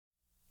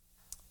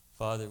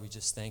Father, we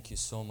just thank you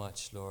so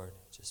much, Lord.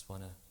 Just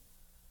want to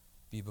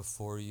be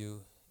before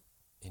you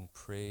in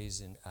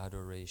praise and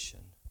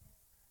adoration.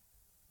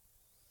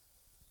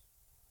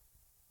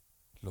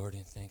 Lord,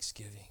 in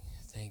thanksgiving.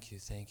 Thank you,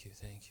 thank you,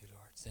 thank you,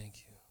 Lord. Thank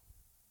you.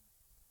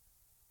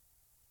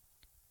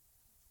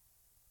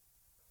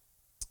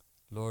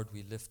 Lord,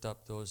 we lift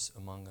up those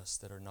among us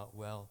that are not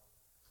well.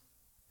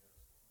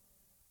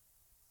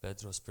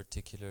 Bedros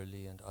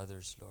particularly and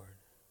others, Lord.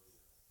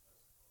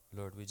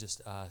 Lord, we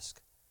just ask,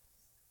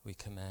 we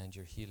command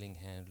your healing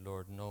hand,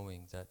 Lord,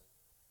 knowing that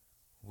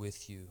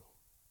with you,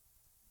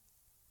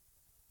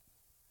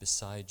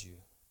 beside you,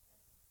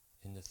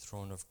 in the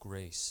throne of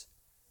grace,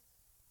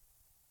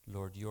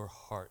 Lord, your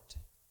heart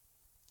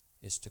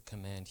is to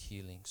command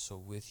healing. So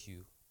with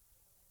you,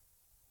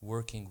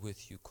 working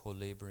with you,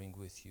 co-laboring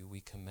with you,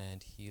 we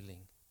command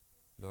healing,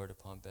 Lord,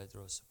 upon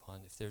Bedros,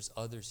 if there's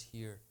others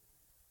here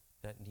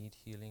that need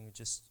healing,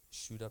 just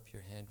shoot up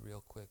your hand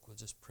real quick. We'll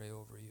just pray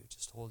over you.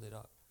 Just hold it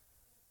up.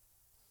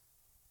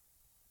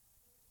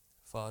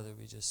 Father,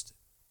 we just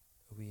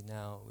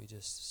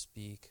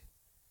speak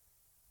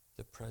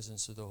the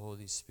presence of the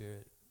Holy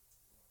Spirit.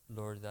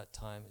 Lord, that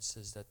time it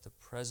says that the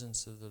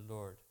presence of the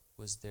Lord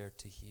was there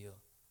to heal.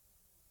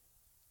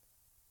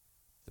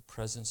 The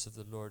presence of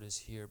the Lord is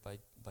here by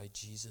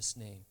Jesus'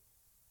 name.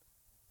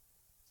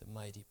 The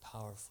mighty,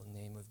 powerful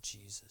name of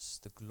Jesus,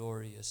 the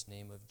glorious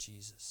name of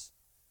Jesus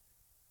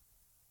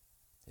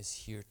is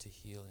here to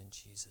heal in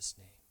Jesus'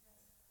 name.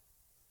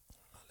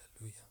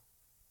 Hallelujah.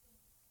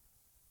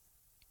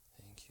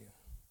 Thank you.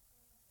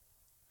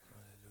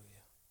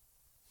 Hallelujah.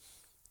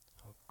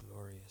 How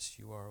glorious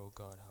you are, O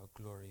God, how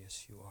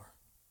glorious you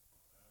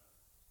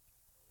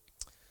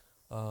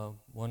are.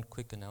 One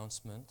quick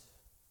announcement.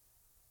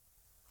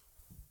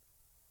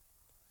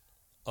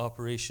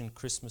 Operation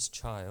Christmas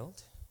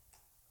Child.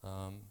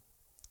 I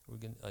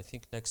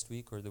think next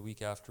week or the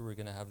week after, we're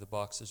going to have the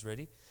boxes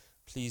ready.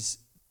 Please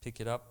pick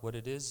it up. What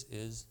it is,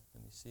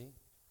 let me see.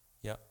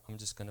 Yeah, I'm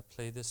just going to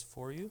play this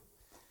for you,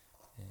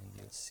 and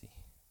you'll see.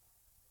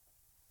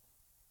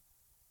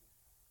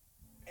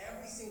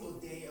 Every single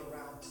day,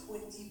 around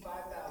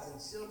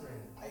 25,000 children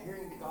are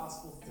hearing the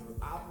gospel through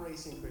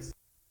Operation Christmas.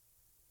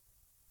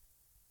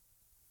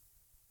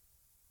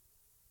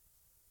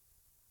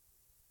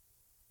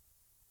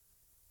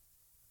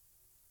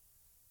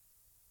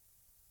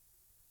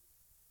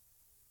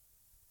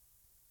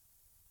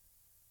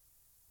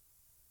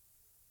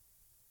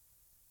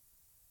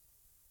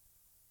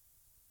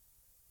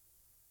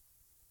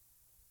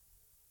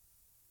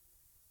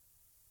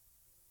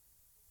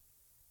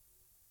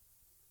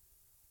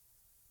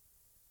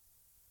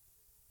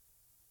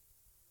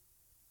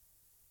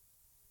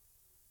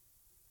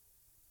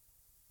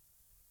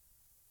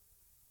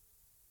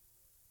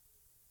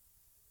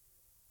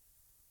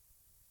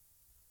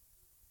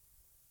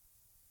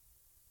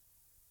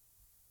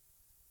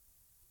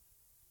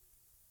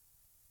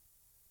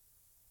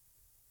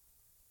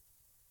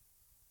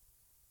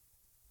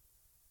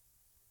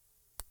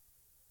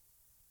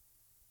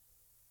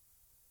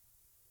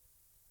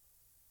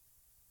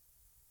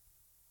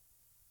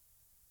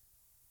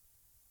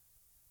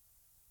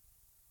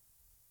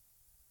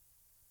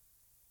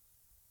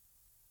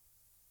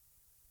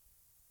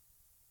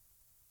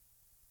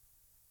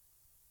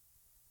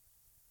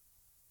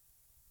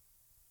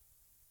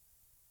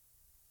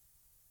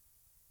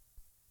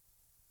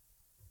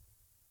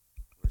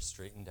 We're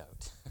straightened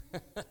out.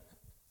 All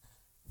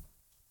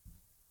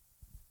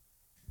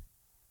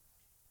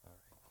right.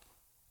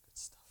 Good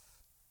stuff.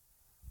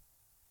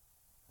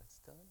 That's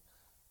done.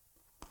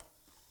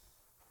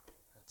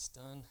 That's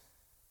done.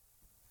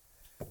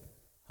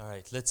 All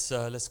right,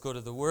 let's go to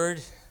the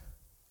Word.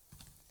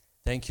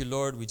 Thank you,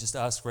 Lord. We just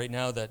ask right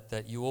now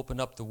that you open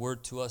up the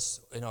Word to us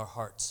in our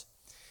hearts,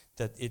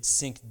 that it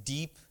sink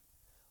deep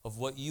of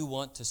what you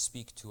want to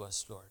speak to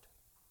us, Lord.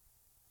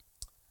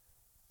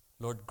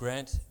 Lord,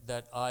 grant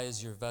that I,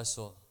 as your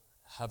vessel,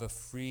 have a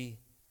free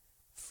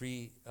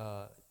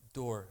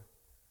door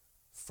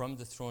from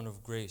the throne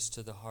of grace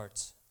to the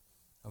hearts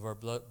of our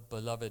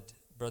beloved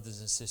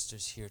brothers and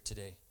sisters here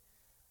today.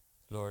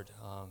 Lord,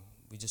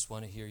 we just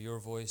want to hear your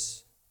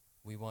voice.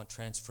 We want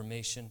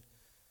transformation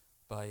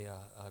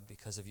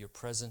because of your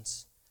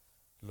presence.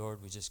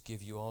 Lord, we just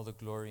give you all the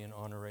glory and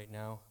honor right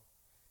now.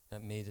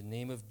 That may the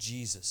name of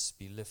Jesus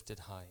be lifted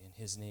high. In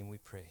his name we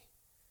pray.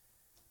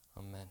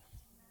 Amen.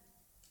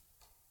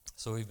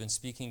 So we've been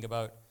speaking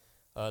about,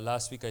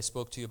 last week I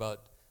spoke to you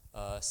about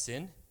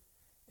sin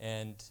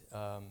and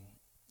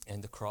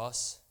the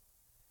cross.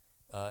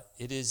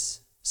 It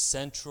is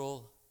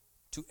central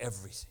to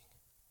everything.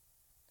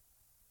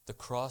 The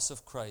cross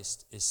of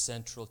Christ is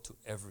central to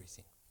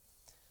everything.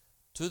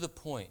 To the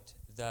point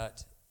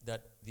that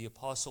the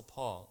Apostle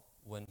Paul,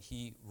 when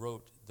he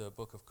wrote the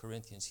book of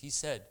Corinthians, he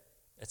said,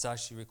 it's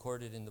actually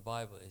recorded in the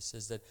Bible, it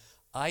says that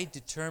I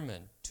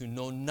determined to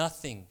know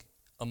nothing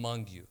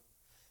among you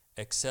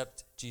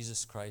except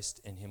Jesus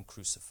Christ and him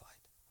crucified.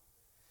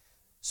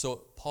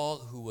 So Paul,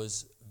 who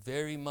was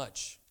very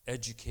much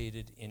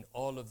educated in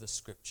all of the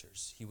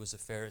scriptures, he was a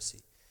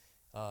Pharisee,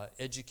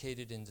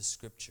 educated in the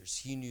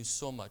scriptures. He knew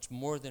so much,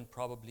 more than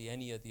probably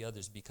any of the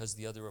others, because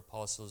the other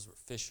apostles were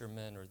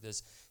fishermen or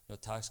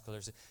tax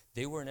collectors.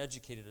 They weren't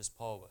educated as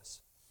Paul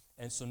was.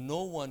 And so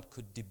no one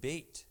could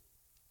debate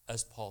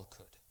as Paul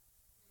could.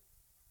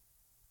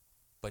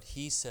 But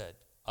he said,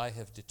 I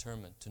have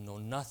determined to know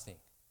nothing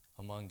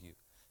among you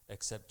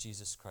except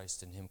Jesus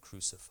Christ and him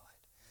crucified.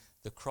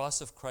 The cross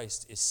of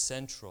Christ is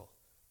central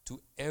to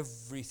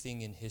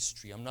everything in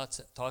history. I'm not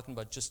talking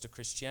about just to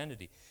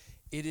Christianity.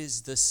 It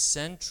is the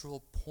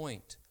central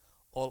point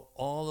of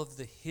all of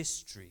the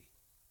history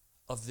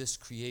of this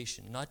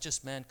creation, not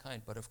just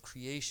mankind, but of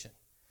creation.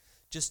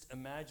 Just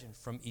imagine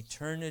from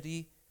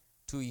eternity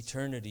to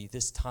eternity,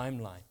 this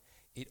timeline,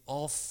 it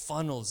all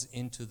funnels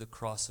into the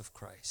cross of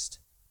Christ.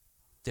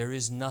 There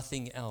is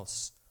nothing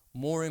else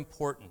more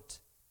important.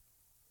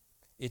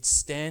 It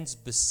stands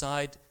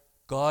beside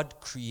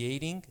God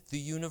creating the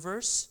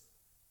universe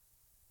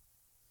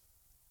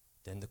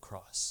than the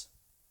cross.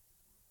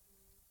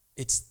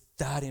 It's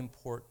that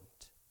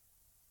important.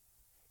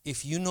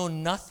 If you know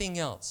nothing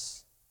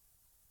else,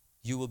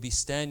 you will be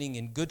standing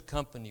in good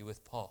company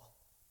with Paul,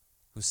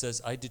 who says,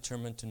 I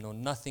determined to know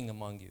nothing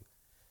among you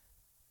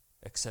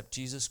except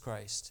Jesus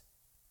Christ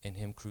and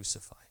him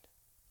crucified.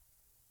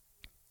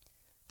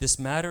 This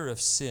matter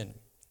of sin,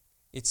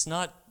 it's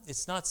not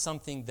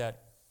something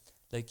that,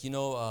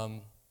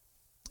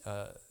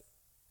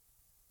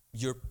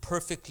 you're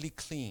perfectly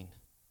clean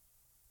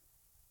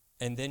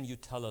and then you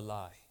tell a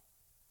lie.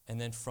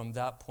 And then from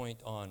that point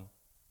on,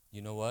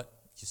 you know what?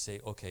 You say,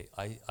 okay,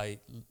 I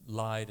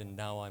lied and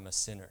now I'm a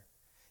sinner.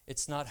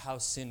 It's not how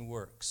sin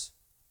works.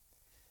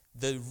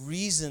 The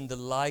reason the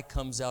lie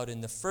comes out in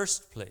the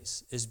first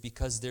place is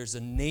because there's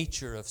a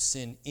nature of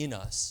sin in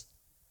us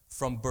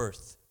from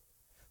birth.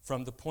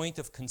 From the point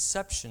of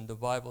conception, the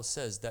Bible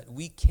says that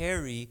we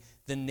carry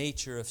the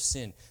nature of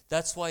sin.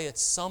 That's why at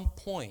some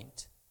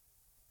point,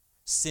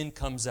 sin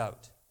comes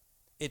out.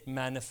 It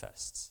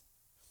manifests.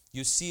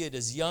 You see it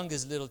as young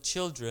as little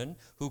children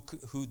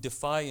who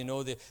defy,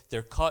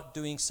 they're caught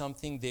doing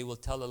something, they will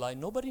tell a lie.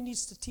 Nobody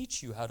needs to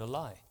teach you how to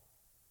lie.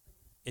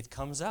 It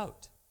comes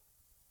out.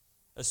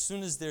 As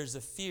soon as there's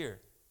a fear,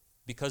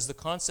 because the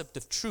concept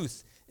of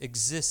truth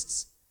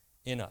exists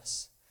in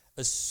us.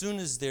 As soon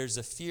as there's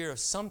a fear of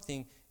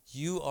something,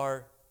 you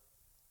are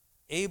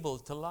able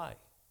to lie.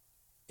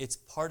 It's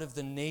part of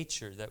the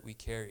nature that we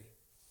carry.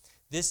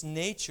 This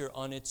nature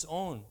on its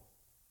own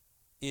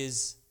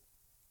is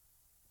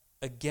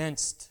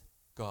against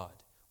God.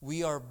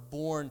 We are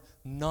born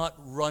not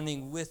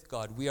running with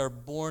God. We are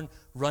born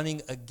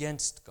running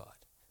against God,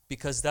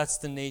 because that's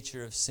the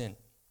nature of sin.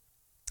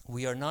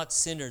 We are not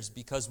sinners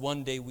because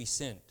one day we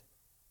sinned.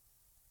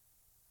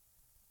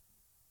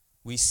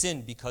 We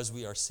sin because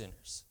we are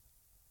sinners.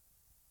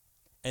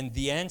 And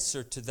the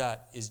answer to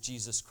that is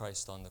Jesus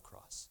Christ on the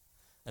cross.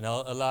 And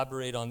I'll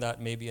elaborate on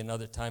that maybe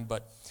another time.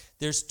 But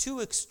there's two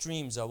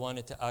extremes I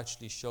wanted to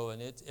actually show.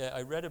 And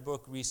I read a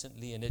book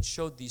recently, and it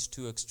showed these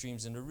two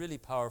extremes in a really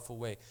powerful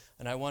way.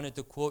 And I wanted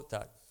to quote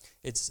that.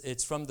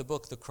 It's from the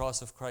book, The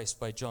Cross of Christ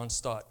by John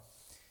Stott.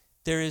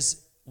 There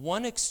is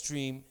one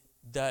extreme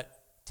that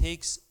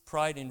takes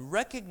pride in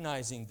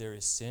recognizing there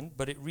is sin,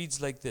 but it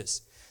reads like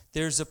this.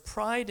 There's a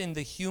pride in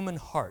the human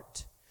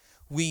heart.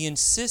 We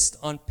insist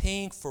on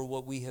paying for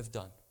what we have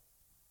done.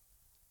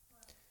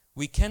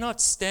 We cannot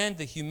stand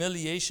the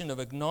humiliation of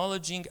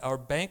acknowledging our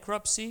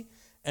bankruptcy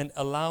and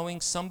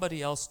allowing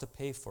somebody else to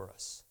pay for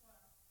us.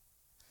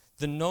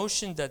 The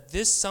notion that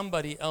this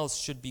somebody else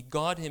should be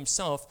God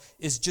himself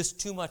is just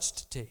too much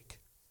to take.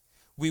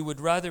 We would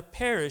rather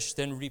perish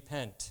than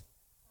repent.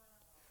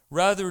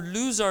 Rather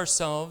lose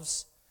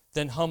ourselves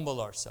than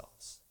humble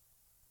ourselves.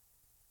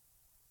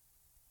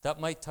 That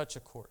might touch a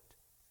chord.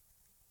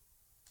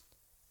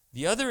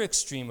 The other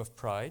extreme of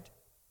pride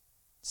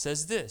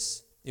says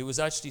this. It was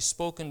actually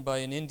spoken by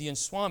an Indian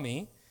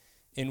Swami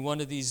in one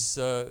of these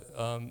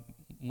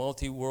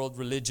multi-world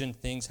religion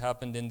things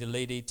happened in the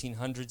late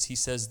 1800s. He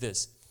says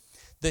this.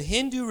 The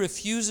Hindu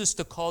refuses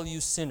to call you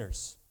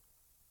sinners.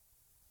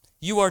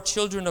 You are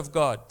children of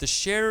God, the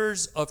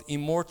sharers of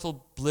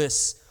immortal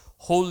bliss,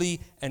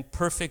 holy and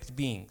perfect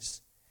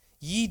beings.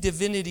 Ye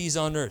divinities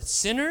on earth.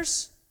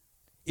 Sinners?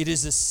 It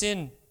is a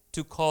sin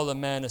to call a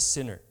man a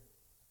sinner.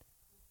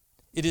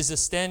 It is a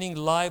standing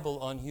libel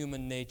on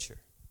human nature.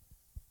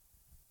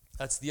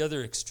 That's the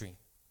other extreme.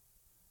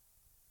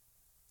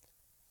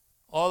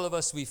 All of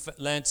us, we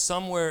land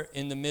somewhere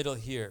in the middle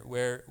here,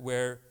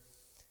 where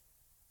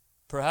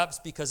perhaps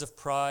because of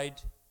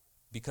pride,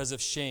 because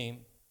of shame,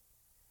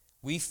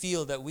 we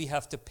feel that we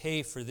have to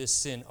pay for this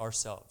sin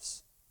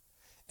ourselves.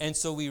 And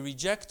so we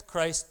reject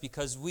Christ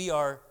because we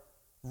are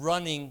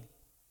running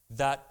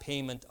that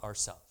payment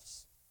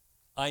ourselves.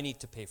 I need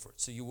to pay for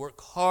it. So you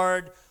work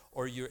hard,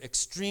 or you're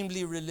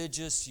extremely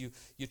religious, you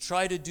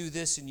try to do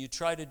this and you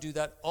try to do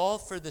that, all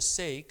for the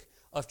sake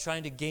of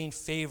trying to gain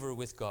favor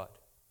with God.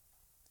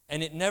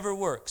 And it never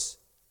works,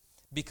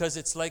 because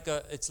it's like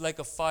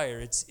a fire.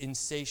 It's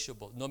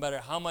insatiable. No matter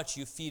how much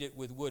you feed it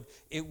with wood,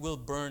 it will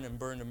burn and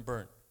burn and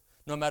burn.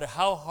 No matter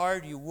how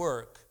hard you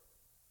work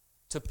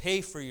to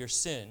pay for your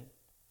sin,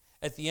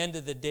 at the end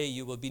of the day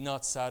you will be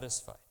not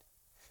satisfied.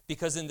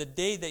 Because in the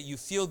day that you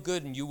feel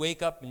good and you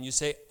wake up and you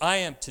say,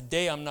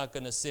 today I'm not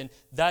going to sin,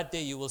 that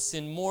day you will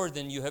sin more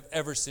than you have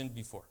ever sinned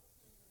before.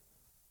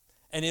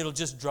 And it'll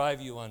just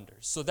drive you under.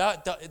 So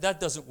that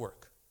doesn't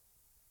work.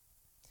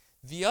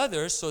 The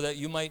other, so that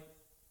you might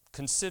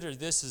consider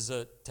this as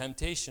a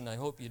temptation, I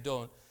hope you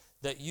don't,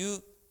 that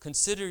you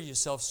consider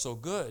yourself so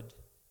good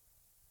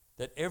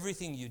that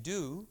everything you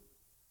do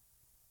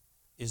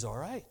is all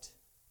right.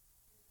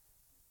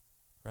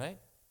 Right?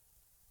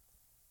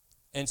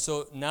 And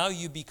so now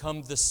you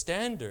become the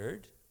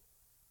standard,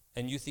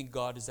 and you think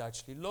God is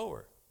actually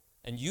lower.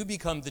 And you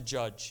become the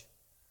judge.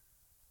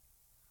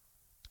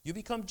 You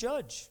become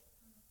judge.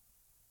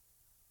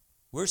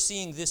 We're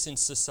seeing this in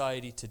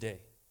society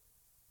today.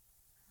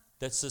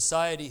 That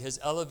society has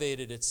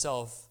elevated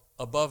itself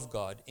above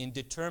God in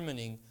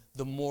determining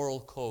the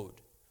moral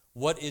code.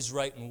 What is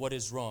right and what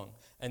is wrong.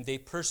 And they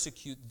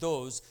persecute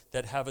those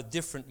that have a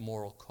different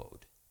moral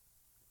code.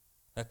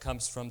 That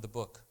comes from the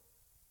book.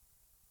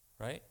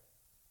 Right?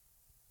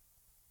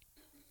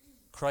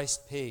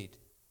 Christ paid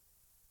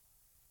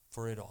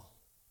for it all.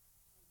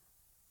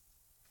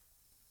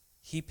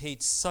 He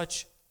paid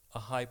such a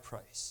high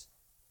price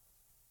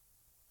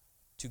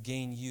to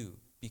gain you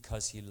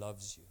because he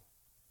loves you.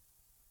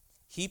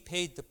 He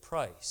paid the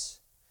price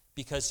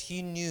because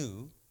he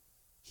knew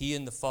he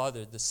and the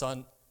Father, the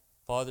Son,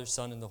 Father,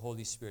 Son, and the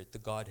Holy Spirit, the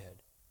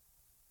Godhead,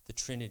 the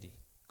Trinity,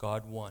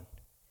 God one.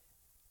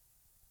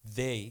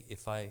 They,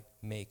 if I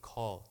may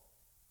call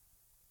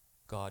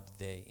God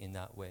they in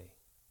that way,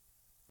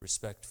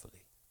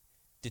 respectfully,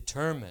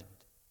 determined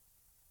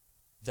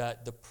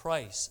that the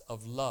price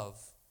of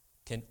love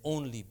can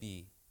only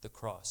be the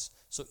cross.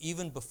 So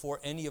even before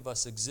any of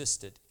us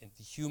existed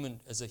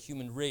as a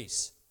human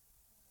race,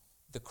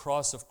 the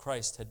cross of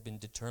Christ had been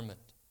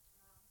determined.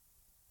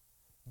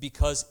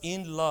 Because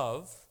in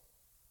love,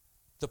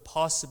 the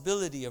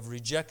possibility of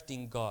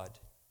rejecting God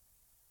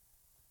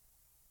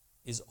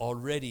is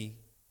already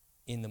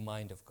in the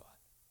mind of God.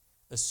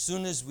 As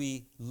soon as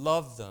we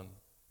love them,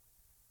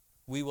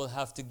 we will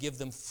have to give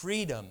them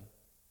freedom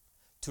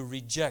to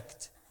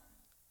reject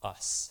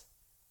us.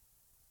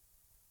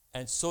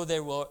 And so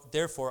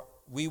therefore,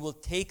 we will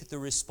take the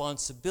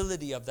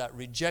responsibility of that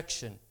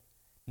rejection.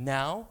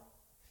 Now,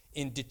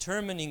 in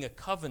determining a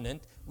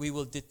covenant, we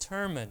will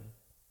determine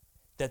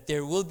that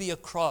there will be a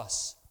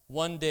cross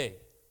one day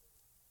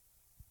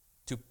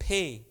to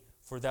pay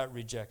for that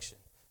rejection,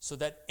 so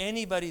that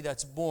anybody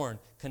that's born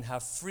can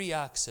have free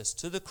access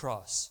to the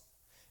cross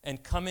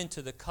and come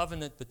into the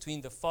covenant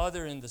between the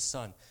Father and the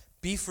Son,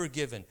 be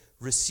forgiven,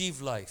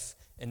 receive life,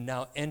 and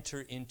now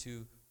enter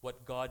into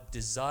what God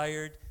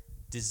designed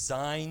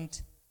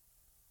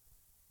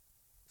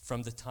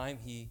from the time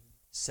he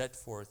set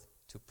forth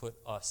to put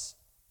us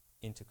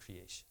into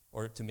creation,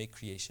 or to make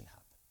creation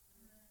happen.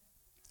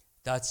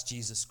 That's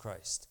Jesus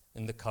Christ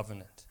in the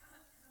covenant.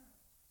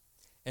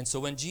 And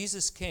so when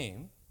Jesus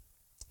came,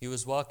 he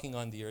was walking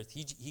on the earth.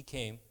 He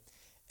came,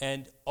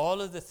 and all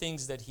of the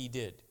things that he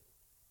did,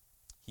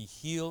 he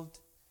healed,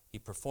 he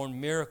performed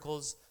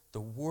miracles.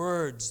 The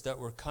words that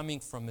were coming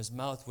from his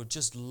mouth were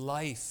just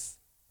life.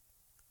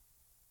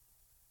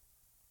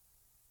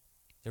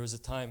 There was a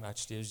time,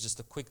 actually, it was just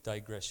a quick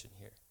digression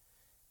here.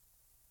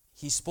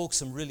 He spoke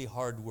some really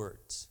hard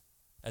words.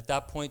 At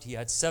that point, he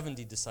had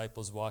 70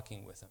 disciples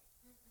walking with him.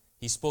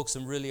 He spoke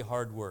some really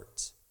hard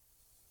words.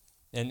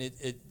 And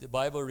the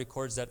Bible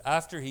records that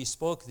after he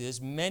spoke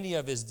this, many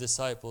of his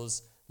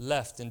disciples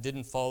left and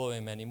didn't follow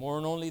him anymore,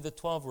 and only the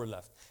 12 were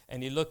left.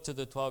 And he looked to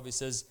the 12, he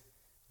says,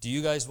 "Do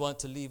you guys want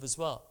to leave as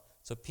well?"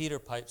 So Peter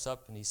pipes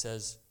up and he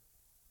says,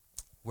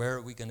 "Where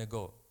are we going to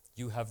go?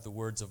 You have the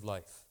words of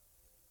life.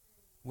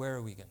 Where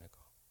are we going to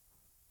go?"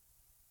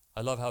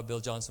 I love how Bill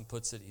Johnson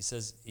puts it. He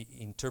says, he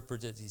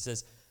interprets it, he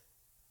says,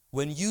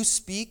 "When you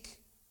speak,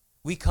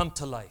 we come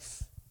to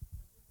life.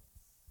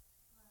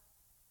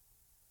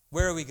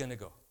 Where are we going to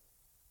go?"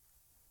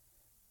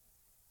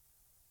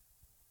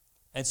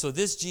 And so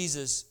this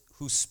Jesus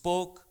who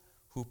spoke,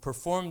 who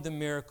performed the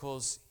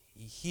miracles,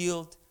 he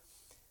healed.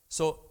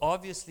 So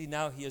obviously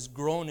now he has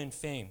grown in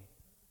fame.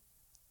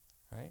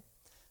 Right?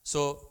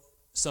 So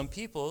some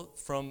people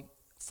from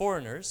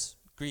foreigners,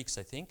 Greeks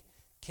I think,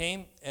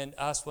 came and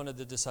asked one of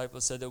the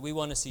disciples, said that we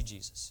want to see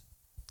Jesus.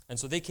 And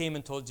so they came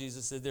and told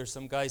Jesus that there's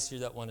some guys here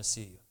that want to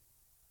see you.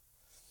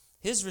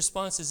 His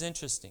response is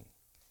interesting.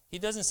 He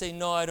doesn't say,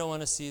 "No, I don't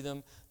want to see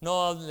them. No,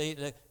 I'll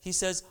lay." He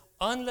says,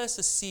 "Unless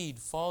a seed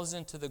falls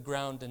into the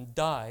ground and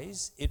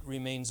dies, it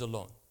remains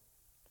alone.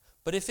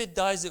 But if it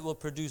dies, it will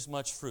produce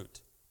much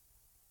fruit."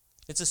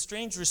 It's a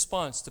strange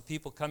response to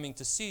people coming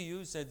to see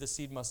you, said the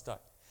seed must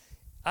die.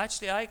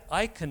 Actually,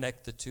 I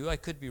connect the two. I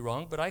could be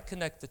wrong, but I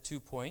connect the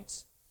 2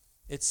 points.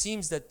 It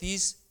seems that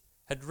these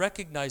had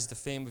recognized the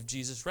fame of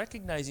Jesus,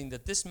 recognizing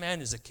that this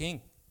man is a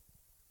king.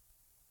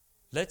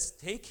 Let's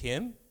take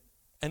him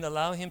and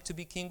allow him to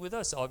be king with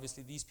us.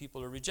 Obviously, these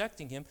people are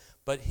rejecting him,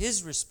 but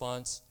his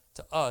response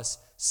to us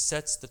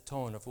sets the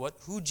tone of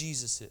who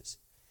Jesus is.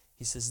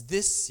 He says,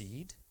 "This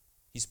seed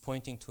he's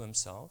pointing to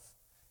himself.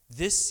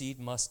 This seed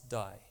must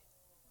die.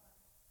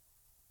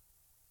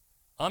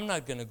 I'm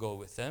not going to go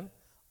with them.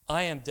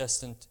 I am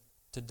destined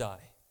to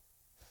die.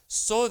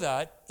 So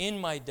that in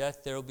my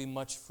death there will be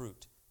much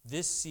fruit.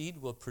 This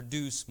seed will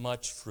produce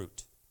much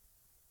fruit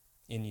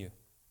in you.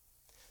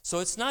 So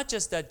it's not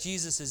just that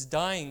Jesus is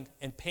dying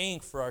and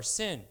paying for our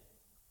sin,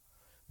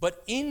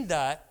 but in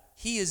that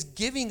he is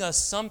giving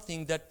us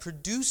something that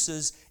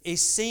produces a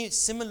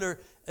similar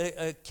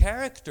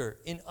character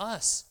in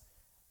us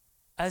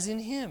as in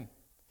him.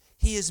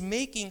 He is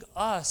making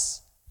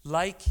us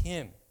like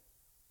him.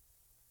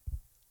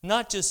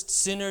 Not just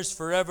sinners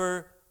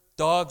forever,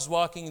 dogs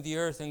walking the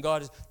earth and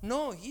God is...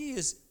 No, he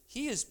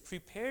is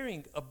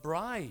preparing a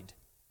bride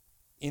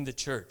in the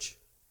church.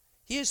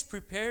 He is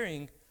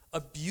preparing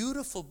a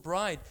beautiful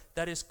bride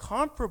that is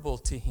comparable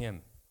to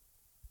him,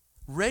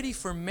 ready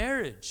for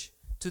marriage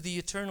to the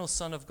eternal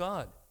Son of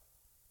God.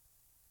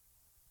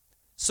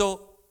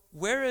 So,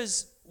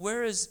 whereas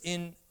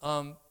in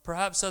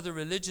perhaps other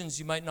religions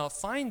you might not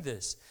find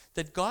this,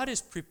 that God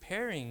is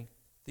preparing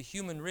the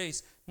human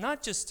race,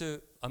 not just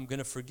to, I'm going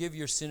to forgive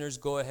your sinners,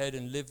 go ahead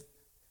and live,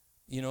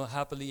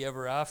 happily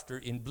ever after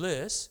in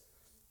bliss.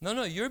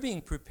 No, you're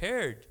being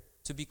prepared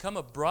to become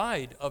a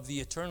bride of the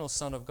eternal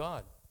Son of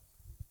God.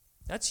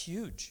 That's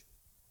huge.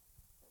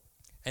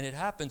 And it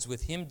happens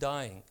with him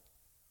dying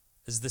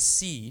as the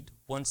seed,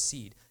 one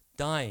seed,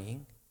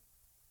 dying,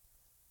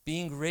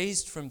 being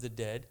raised from the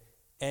dead,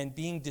 and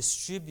being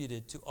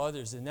distributed to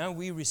others. And now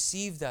we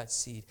receive that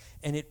seed,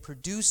 and it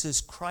produces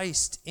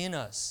Christ in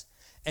us.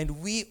 And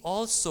we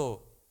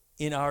also,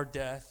 in our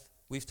death,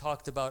 we've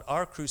talked about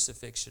our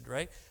crucifixion,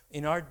 right?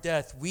 In our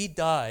death, we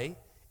die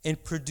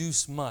and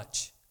produce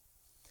much.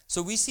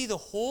 So we see the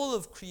whole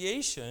of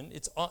creation.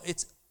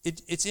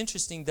 It's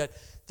interesting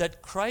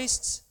that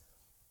Christ's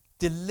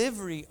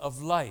delivery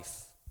of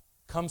life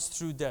comes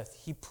through death.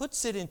 He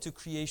puts it into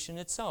creation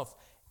itself.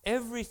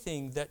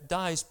 Everything that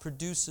dies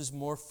produces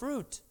more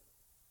fruit.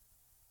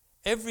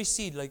 Every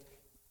seed, like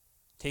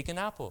take an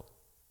apple.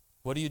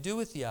 What do you do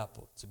with the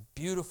apple? It's a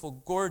beautiful,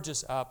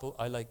 gorgeous apple.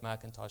 I like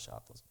Macintosh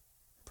apples.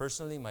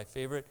 Personally, my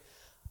favorite.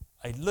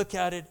 I look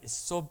at it, it's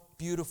so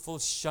beautiful,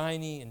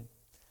 shiny, and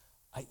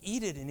I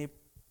eat it, and it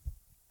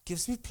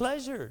gives me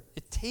pleasure.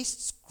 It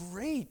tastes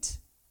great.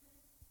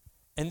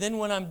 And then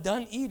when I'm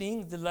done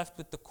eating, they're left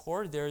with the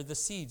core, there are the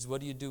seeds. What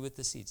do you do with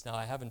the seeds? Now,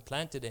 I haven't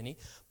planted any,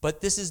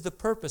 but this is the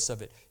purpose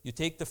of it. You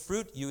take the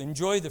fruit, you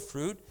enjoy the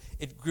fruit.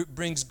 It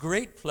brings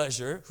great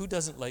pleasure. Who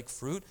doesn't like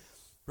fruit,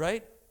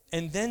 right?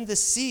 And then the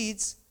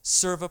seeds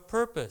serve a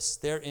purpose.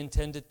 They're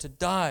intended to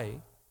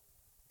die,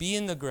 be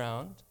in the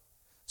ground,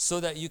 so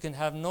that you can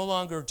have no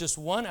longer just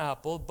one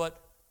apple,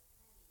 but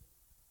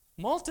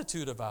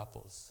multitude of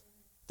apples.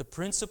 The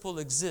principle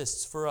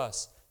exists for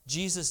us.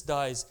 Jesus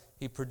dies,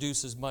 he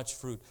produces much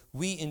fruit.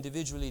 We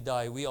individually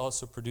die, we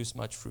also produce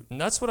much fruit.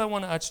 And that's what I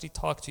want to actually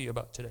talk to you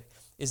about today,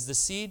 is the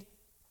seed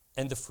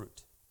and the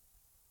fruit.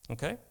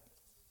 Okay?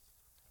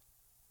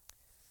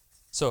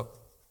 So,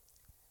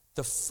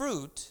 the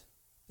fruit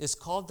is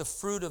called the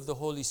fruit of the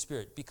Holy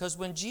Spirit, because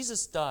when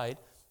Jesus died,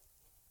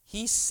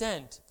 he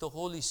sent the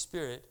Holy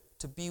Spirit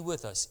to be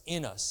with us,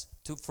 in us,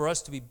 for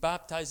us to be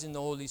baptized in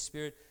the Holy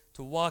Spirit,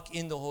 to walk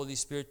in the Holy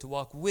Spirit, to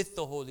walk with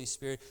the Holy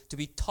Spirit, to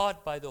be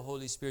taught by the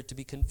Holy Spirit, to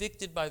be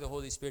convicted by the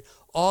Holy Spirit.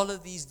 All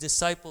of these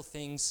disciple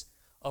things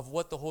of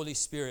what the Holy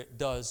Spirit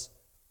does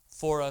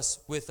for us,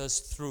 with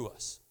us, through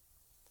us.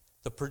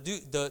 The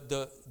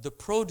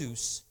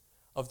produce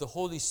of the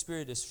Holy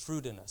Spirit is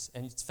fruit in us,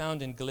 and it's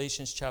found in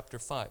Galatians chapter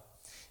 5.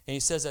 And he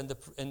says, and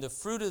the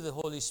fruit of the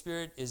Holy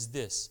Spirit is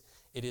this.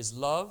 It is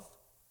love,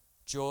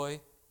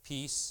 joy,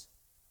 peace,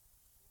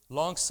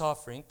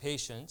 long-suffering,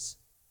 patience,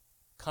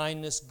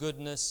 kindness,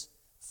 goodness,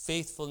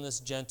 faithfulness,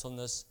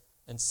 gentleness,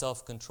 and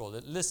self-control.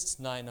 It lists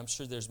 9. I'm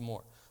sure there's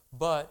more.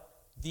 But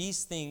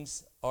these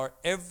things are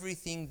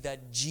everything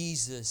that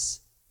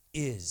Jesus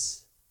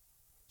is.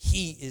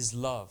 He is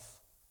love.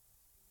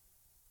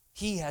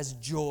 He has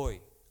joy,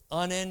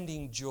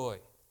 unending joy.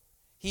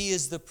 He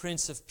is the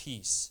Prince of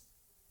Peace.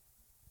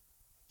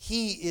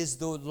 He is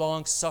the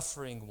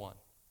long-suffering one.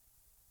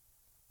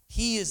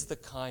 He is the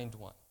kind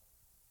one.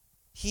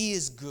 He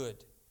is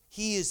good.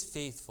 He is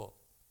faithful.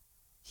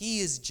 He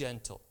is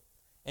gentle.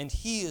 And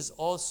he is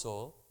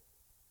also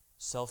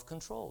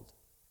self-controlled.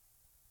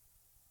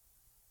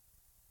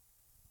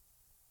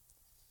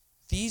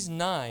 These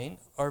 9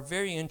 are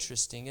very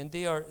interesting, and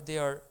they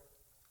are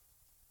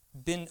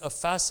been a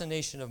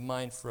fascination of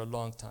mine for a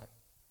long time.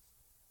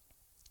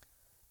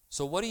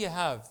 So what do you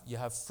have? You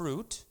have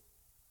fruit.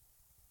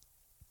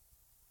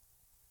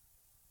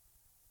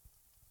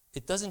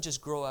 It doesn't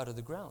just grow out of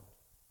the ground.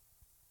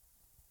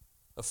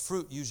 A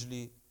fruit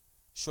usually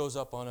shows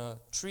up on a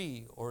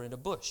tree or in a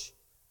bush,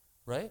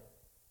 right?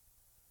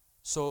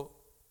 So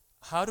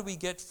how do we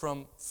get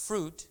from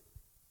fruit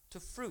to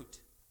fruit?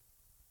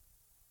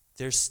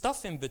 There's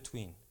stuff in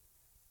between.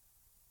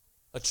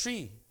 A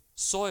tree,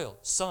 soil,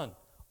 sun,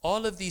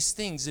 all of these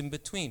things in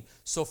between.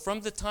 So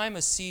from the time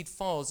a seed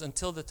falls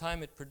until the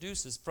time it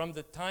produces, from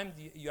the time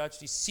you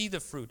actually see the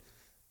fruit,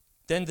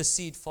 then the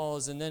seed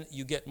falls, and then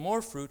you get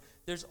more fruit.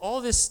 There's all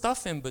this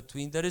stuff in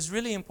between that is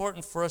really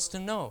important for us to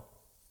know.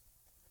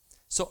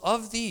 So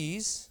of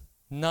these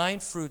 9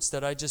 fruits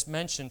that I just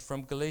mentioned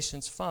from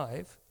Galatians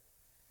 5,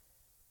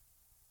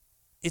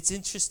 it's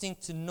interesting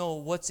to know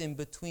what's in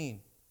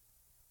between.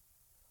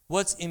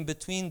 What's in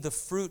between the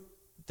fruit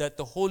that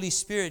the Holy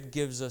Spirit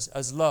gives us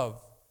as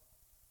love.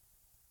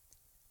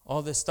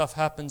 All this stuff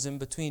happens in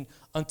between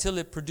until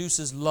it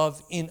produces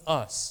love in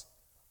us.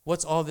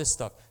 What's all this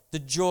stuff? The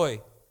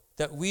joy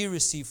that we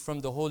receive from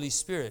the Holy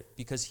Spirit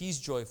because He's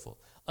joyful.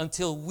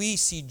 Until we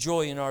see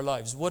joy in our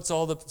lives. What's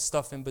all the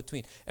stuff in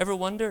between? Ever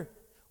wonder,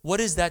 what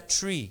is that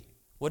tree?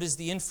 What is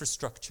the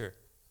infrastructure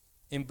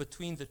in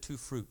between the 2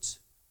 fruits?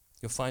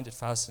 You'll find it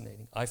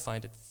fascinating. I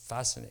find it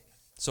fascinating.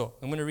 So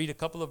I'm going to read a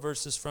couple of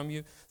verses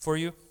for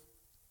you.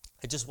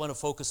 I just want to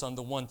focus on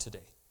the 1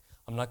 today.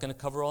 I'm not going to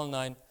cover all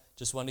 9.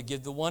 Just want to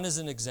give the 1 as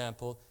an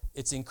example.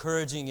 It's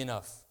encouraging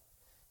enough.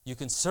 You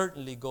can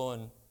certainly go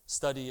and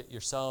study it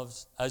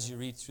yourselves. As you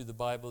read through the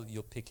Bible,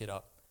 you'll pick it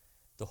up.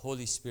 The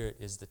Holy Spirit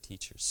is the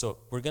teacher. So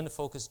we're going to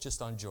focus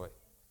just on joy.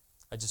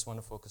 I just want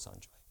to focus on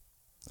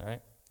joy. All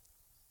right?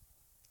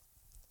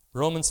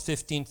 Romans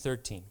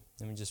 15:13.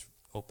 Let me just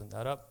open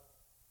that up.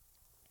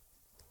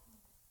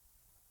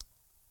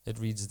 It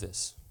reads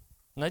this.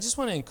 And I just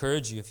want to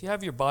encourage you, if you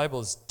have your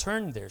Bibles,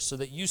 turn there so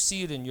that you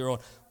see it in your own.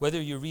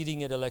 Whether you're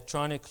reading it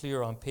electronically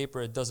or on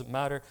paper, it doesn't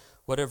matter,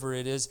 whatever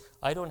it is.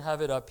 I don't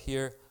have it up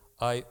here.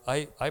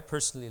 I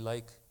personally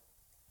like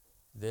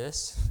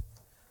this.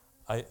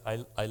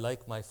 I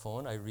like my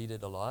phone. I read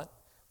it a lot.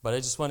 But I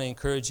just want to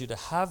encourage you to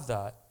have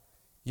that.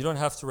 You don't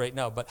have to right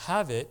now, but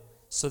have it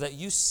so that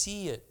you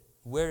see it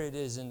where it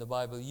is in the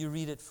Bible. You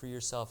read it for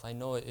yourself. I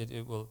know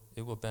it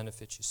will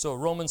benefit you. So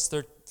Romans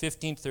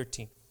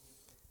 15:13.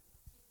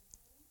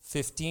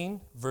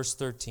 15, verse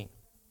 13.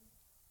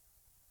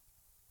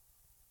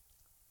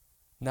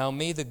 Now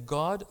may the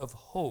God of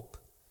hope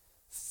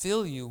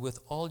fill you with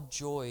all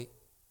joy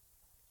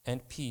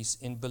and peace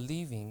in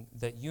believing,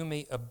 that you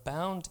may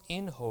abound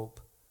in hope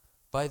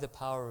by the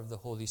power of the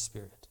Holy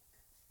Spirit.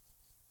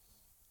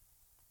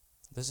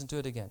 Listen to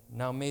it again.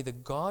 Now may the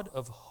God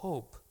of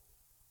hope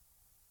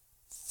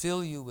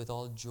fill you with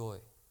all joy.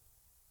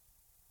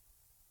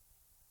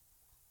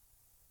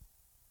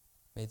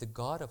 May the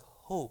God of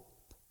hope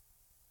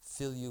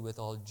fill you with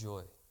all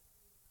joy.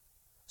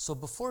 So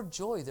before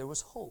joy, there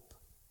was hope.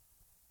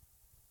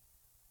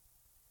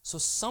 So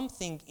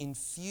something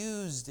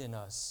infused in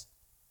us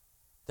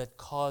that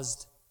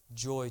caused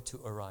joy to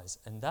arise.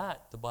 And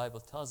that, the Bible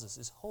tells us,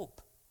 is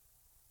hope.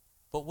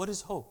 But what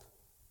is hope?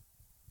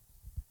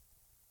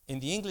 In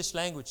the English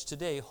language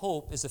today,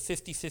 hope is a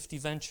 50-50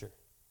 venture.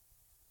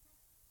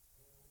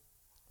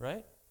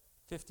 Right?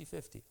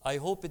 50-50. I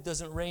hope it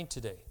doesn't rain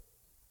today.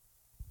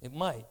 It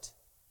might.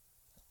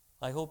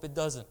 I hope it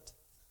doesn't.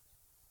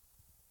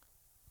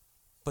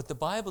 But the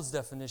Bible's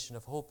definition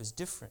of hope is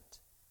different.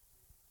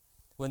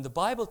 When the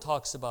Bible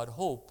talks about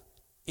hope,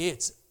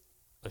 it's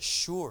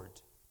assured.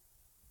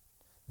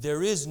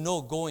 There is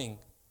no going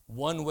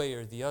one way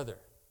or the other.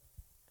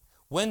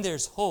 When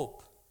there's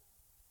hope,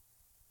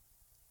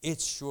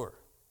 it's sure.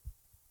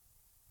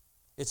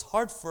 It's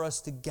hard for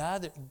us to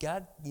get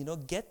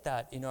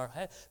that in our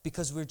head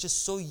because we're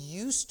just so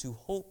used to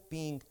hope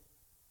being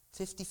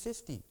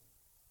 50-50.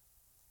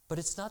 But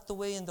it's not the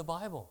way in the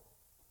Bible.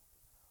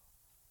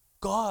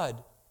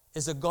 God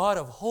is a God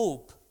of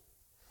hope.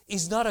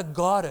 He's not a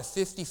God of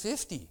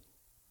 50-50.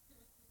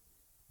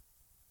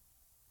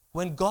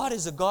 When God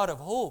is a God of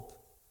hope,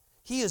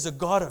 He is a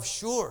God of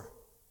sure.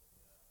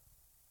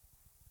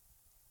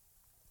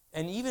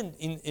 And even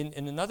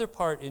in another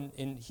part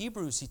in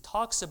Hebrews, he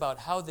talks about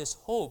how this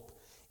hope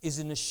is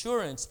an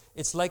assurance.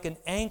 It's like an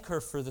anchor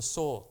for the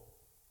soul.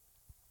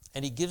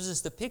 And he gives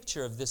us the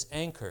picture of this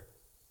anchor.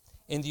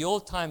 In the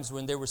old times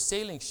when there were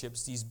sailing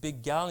ships, these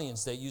big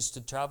galleons that used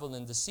to travel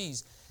in the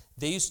seas,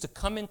 they used to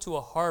come into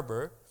a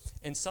harbor,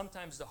 and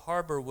sometimes the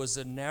harbor was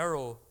a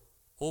narrow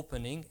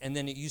opening, and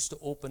then it used to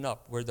open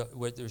up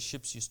where their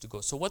ships used to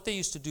go. So what they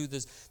used to do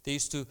is they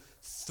used to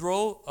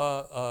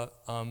throw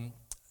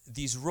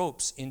these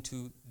ropes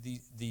into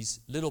these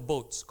little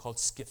boats called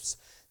skiffs.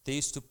 They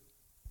used to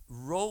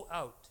row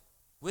out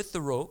with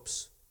the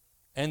ropes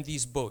and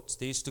these boats.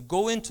 They used to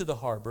go into the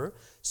harbor,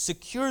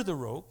 secure the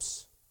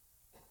ropes,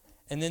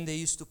 and then they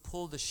used to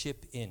pull the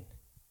ship in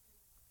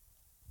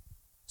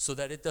so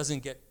that it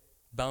doesn't get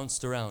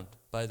bounced around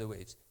by the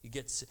waves.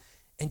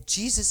 And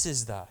Jesus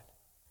is that.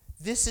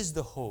 This is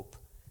the hope,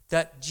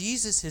 that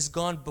Jesus has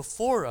gone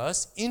before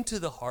us into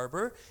the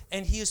harbor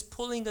and He is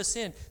pulling us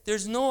in.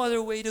 There's no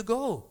other way to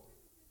go.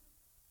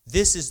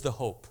 This is the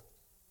hope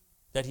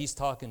that He's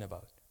talking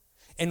about.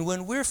 And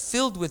when we're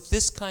filled with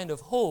this kind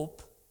of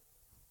hope,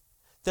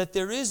 that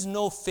there is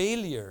no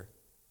failure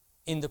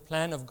in the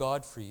plan of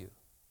God for you.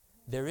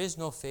 There is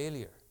no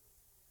failure.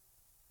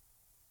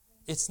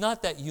 It's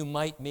not that you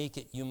might make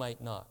it, you might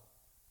not.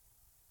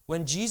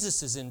 When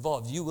Jesus is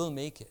involved, you will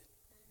make it.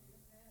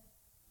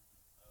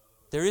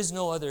 There is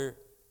no other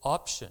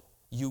option.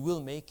 You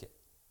will make it.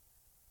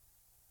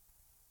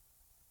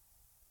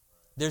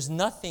 There's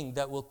nothing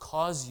that will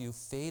cause you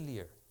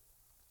failure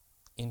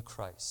in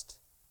Christ.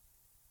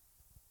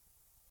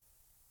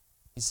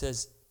 He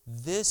says,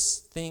 this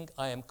thing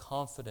I am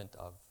confident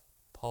of,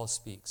 Paul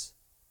speaks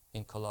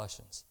in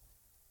Colossians.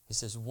 He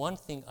says, one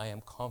thing I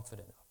am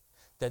confident of,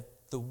 that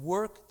the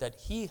work that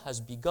he has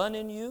begun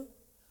in you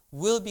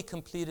will be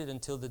completed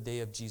until the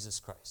day of Jesus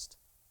Christ.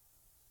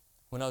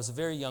 When I was a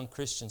very young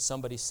Christian,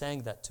 somebody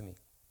sang that to me.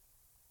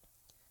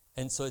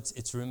 And so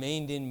it's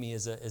remained in me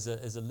as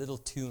a little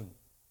tune.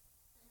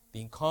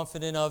 Being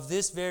confident of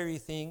this very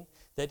thing,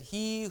 that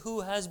he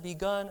who has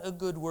begun a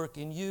good work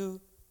in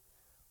you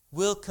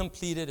will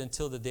complete it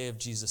until the day of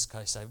Jesus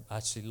Christ. I've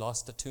actually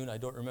lost the tune, I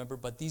don't remember,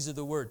 but these are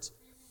the words.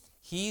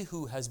 He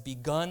who has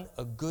begun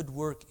a good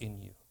work in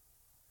you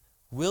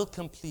will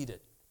complete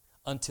it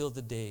until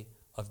the day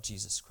of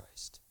Jesus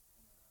Christ.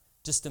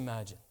 Just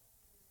imagine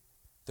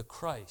the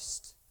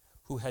Christ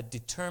who had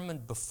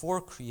determined before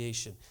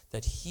creation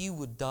that he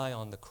would die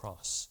on the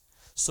cross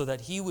so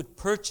that he would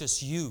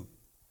purchase you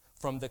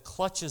from the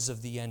clutches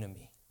of the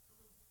enemy,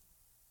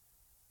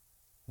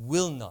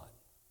 will not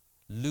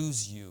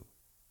lose you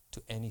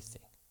to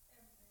anything.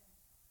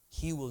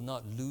 He will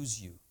not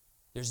lose you.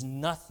 There's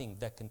nothing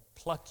that can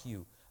pluck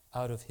you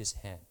out of his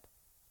hand.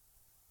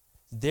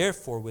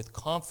 Therefore, with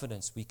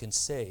confidence, we can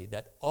say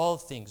that all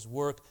things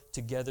work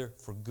together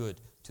for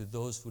good to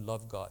those who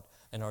love God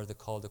and are the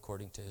called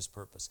according to his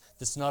purpose.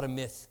 That's not a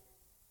myth.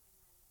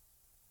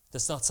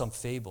 That's not some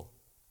fable.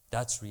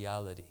 That's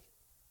reality.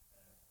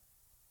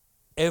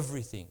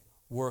 Everything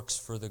works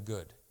for the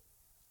good.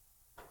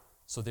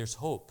 So there's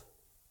hope.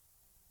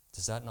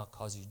 Does that not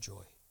cause you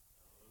joy?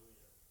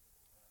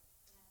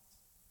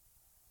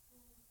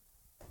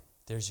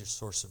 There's your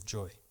source of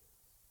joy.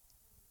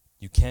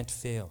 You can't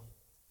fail.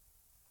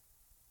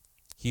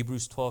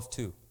 Hebrews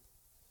 12:2.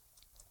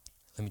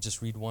 Let me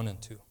just read 1 and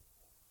 2.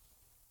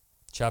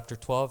 Chapter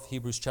 12,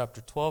 Hebrews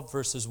chapter 12,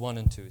 verses 1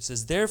 and 2. It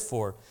says,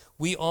 therefore,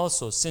 we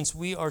also, since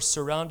we are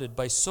surrounded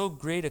by so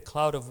great a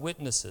cloud of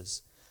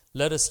witnesses,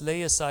 let us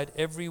lay aside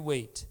every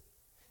weight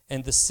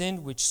and the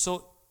sin which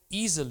so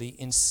easily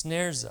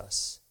ensnares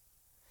us,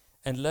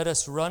 and let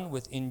us run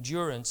with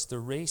endurance the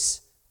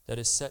race that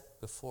is set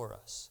before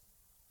us.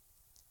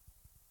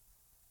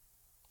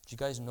 Do you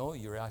guys know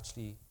you're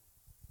actually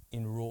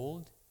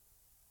enrolled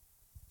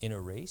in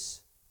a race?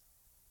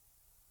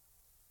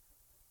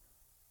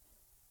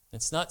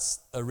 It's not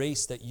a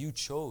race that you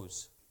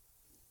chose.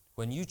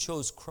 When you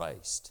chose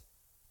Christ,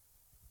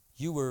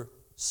 you were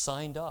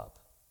signed up.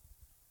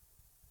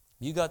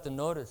 You got the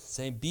notice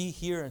saying, be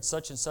here on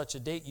such and such a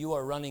date, you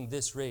are running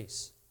this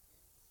race.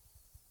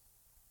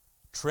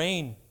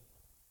 Train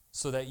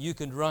so that you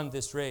can run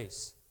this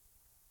race.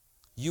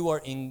 You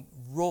are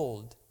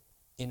enrolled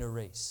in a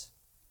race.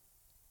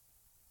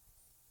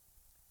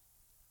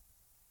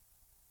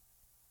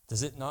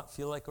 Does it not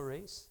feel like a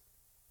race?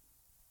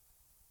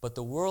 But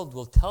the world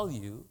will tell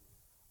you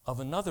of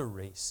another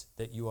race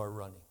that you are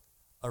running,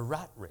 a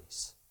rat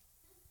race.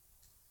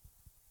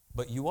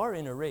 But you are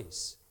in a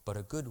race, but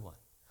a good one.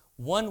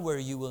 One where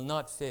you will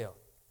not fail.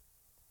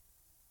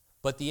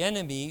 But the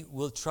enemy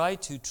will try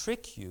to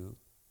trick you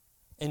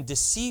and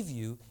deceive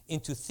you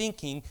into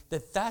thinking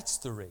that that's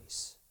the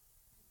race.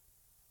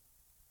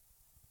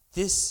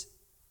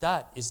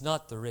 That is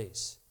not the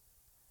race.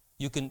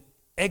 You can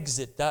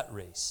exit that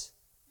race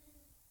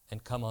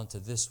and come on to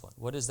this one.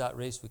 What is that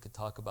race? We could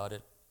talk about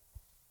it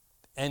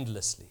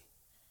endlessly.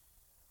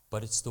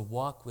 But it's the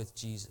walk with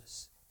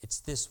Jesus.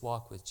 It's this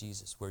walk with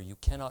Jesus where you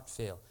cannot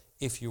fail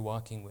if you're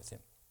walking with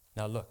him.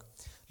 Now look.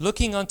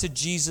 Looking unto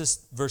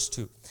Jesus, verse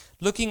 2.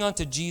 Looking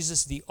unto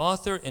Jesus, the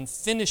author and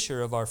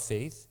finisher of our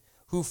faith,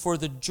 who for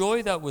the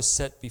joy that was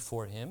set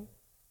before him,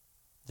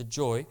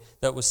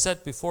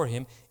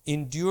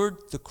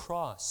 endured the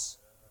cross,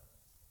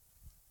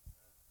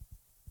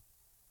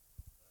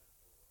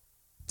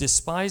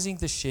 despising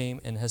the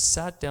shame, and has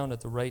sat down at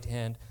the right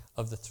hand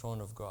of the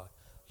throne of God.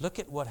 Look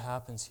at what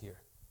happens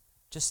here.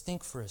 Just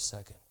think for a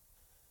second.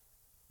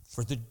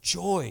 For the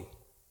joy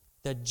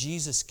that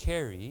Jesus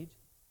carried,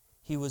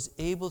 he was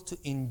able to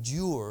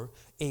endure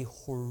a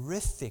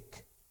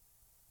horrific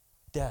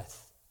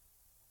death.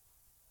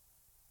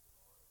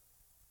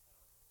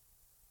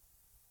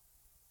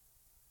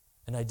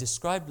 And I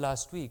described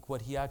last week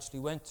what he actually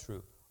went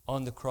through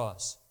on the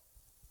cross,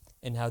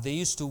 and how they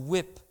used to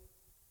whip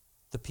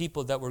the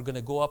people that were going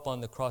to go up on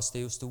the cross. They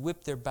used to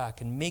whip their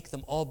back and make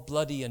them all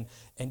bloody and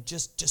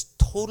just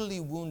totally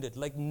wounded,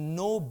 like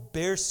no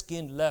bare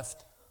skin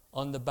left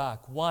on the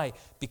back. Why?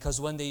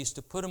 Because when they used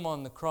to put them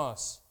on the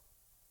cross,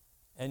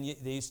 and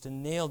they used to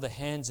nail the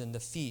hands and the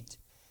feet,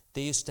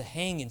 they used to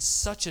hang in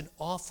such an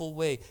awful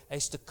way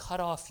as to cut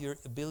off your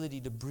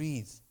ability to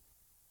breathe.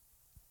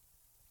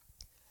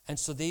 And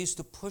so they used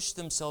to push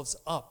themselves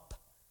up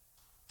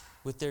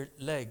with their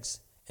legs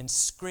and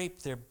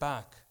scrape their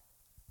back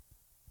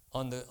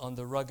on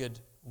the rugged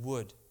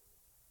wood.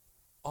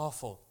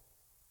 Awful.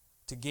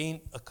 To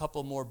gain a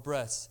couple more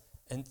breaths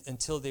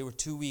until they were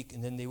too weak,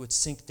 and then they would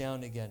sink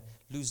down again,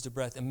 lose the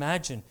breath.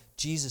 Imagine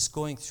Jesus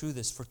going through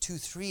this for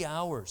 2-3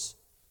 hours.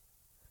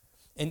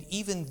 And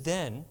even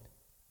then,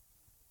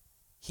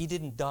 he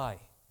didn't die.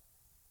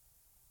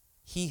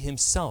 He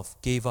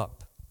himself gave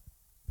up.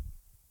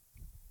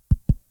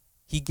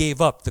 He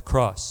gave up the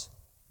cross.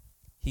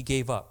 He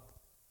gave up.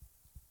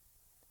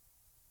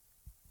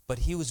 But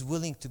he was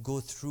willing to go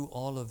through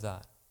all of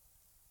that.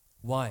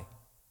 Why?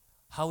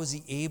 How was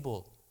he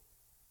able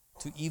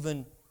to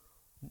even...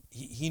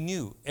 He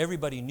knew,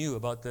 everybody knew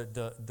about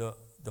the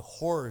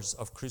horrors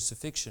of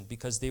crucifixion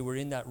because they were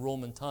in that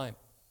Roman time.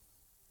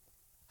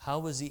 How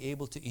was he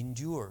able to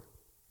endure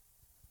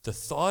the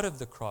thought of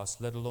the cross,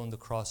 let alone the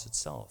cross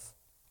itself?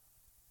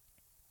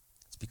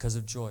 It's because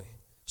of joy.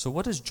 So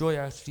what does joy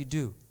actually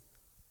do?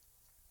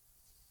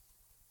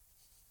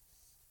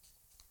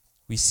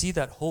 We see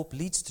that hope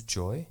leads to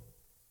joy.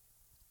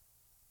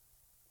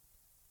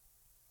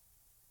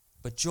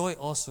 But joy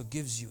also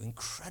gives you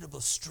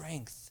incredible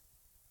strength.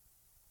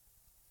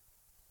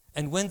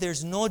 And when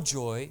there's no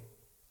joy,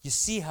 you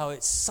see how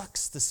it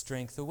sucks the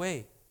strength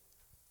away.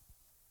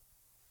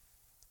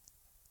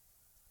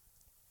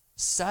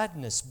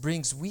 Sadness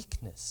brings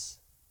weakness,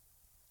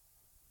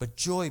 but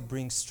joy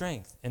brings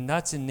strength. And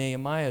that's in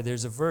Nehemiah.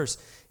 There's a verse.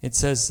 It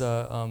says,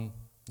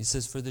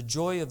 for the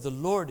joy of the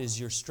Lord is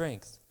your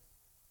strength.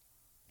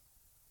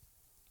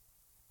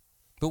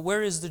 But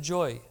where is the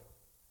joy?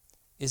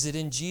 Is it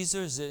in Jesus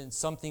or is it in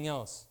something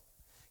else?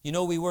 You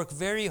know, we work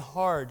very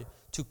hard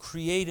to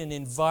create an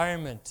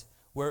environment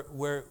where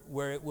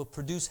it will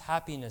produce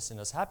happiness in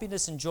us.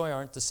 Happiness and joy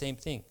aren't the same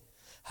thing.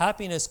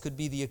 Happiness could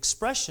be the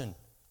expression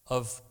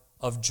of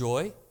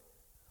joy,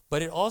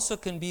 but it also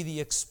can be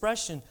the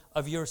expression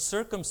of your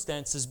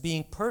circumstances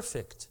being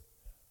perfect.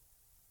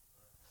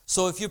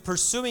 So if you're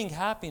pursuing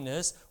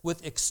happiness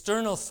with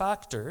external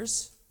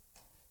factors,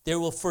 there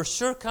will for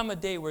sure come a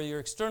day where your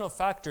external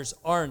factors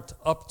aren't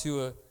up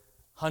to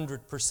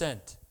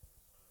 100%.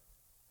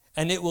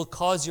 And it will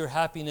cause your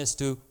happiness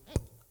to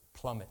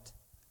plummet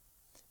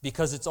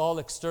because it's all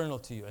external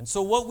to you. And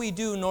so what we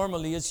do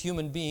normally as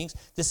human beings,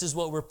 this is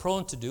what we're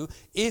prone to do.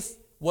 If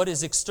what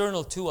is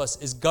external to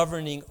us is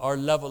governing our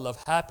level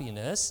of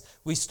happiness,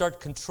 we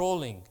start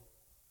controlling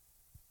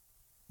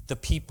the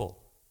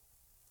people,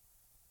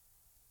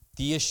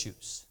 the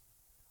issues.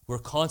 We're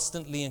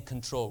constantly in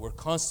control. We're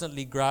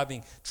constantly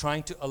grabbing,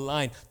 trying to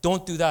align.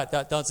 Don't do that.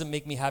 That doesn't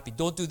make me happy.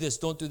 Don't do this.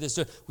 Don't do this.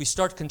 We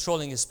start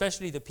controlling,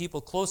 especially the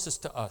people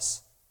closest to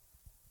us.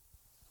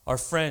 Our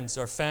friends,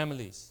 our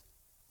families.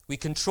 We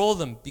control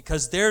them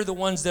because they're the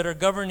ones that are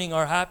governing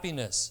our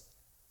happiness.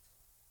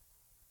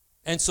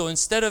 And so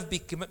instead of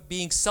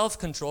being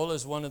self-control,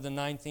 as one of the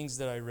 9 things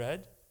that I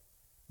read,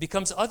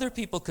 becomes other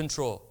people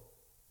control.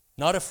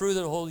 Not a fruit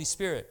of the Holy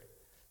Spirit.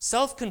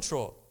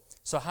 Self-control.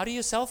 So how do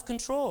you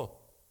self-control?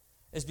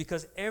 Is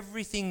because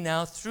everything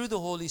now through the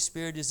Holy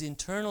Spirit is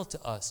internal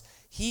to us.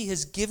 He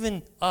has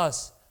given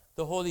us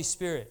the Holy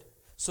Spirit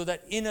so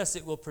that in us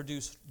it will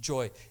produce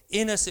joy.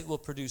 In us it will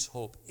produce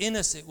hope. In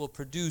us it will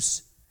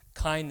produce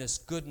kindness,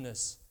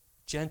 goodness,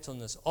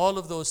 gentleness. All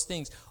of those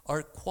things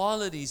are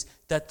qualities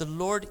that the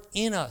Lord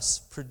in us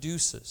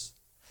produces.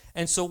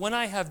 And so when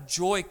I have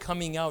joy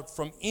coming out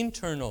from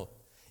internal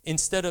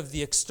instead of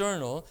the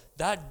external,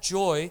 that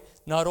joy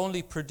not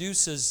only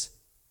produces,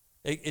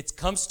 it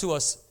comes to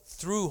us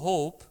through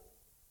hope,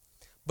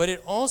 but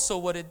it also,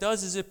 what it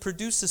does is it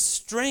produces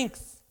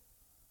strength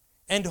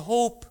and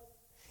hope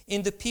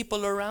in the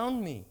people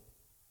around me.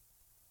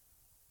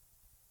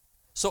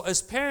 So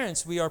as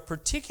parents, we are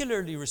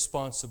particularly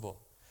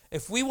responsible.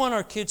 If we want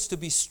our kids to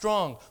be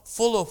strong,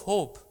 full of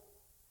hope,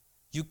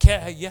 you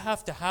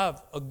have to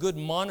have a good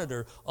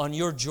monitor on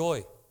your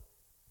joy.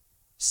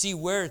 See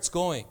where it's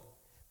going.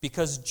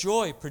 Because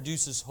joy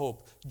produces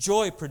hope.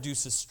 Joy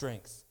produces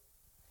strength.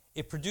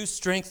 It produced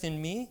strength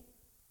in me.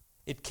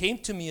 It came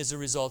to me as a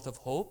result of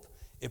hope.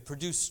 It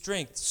produced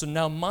strength. So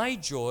now my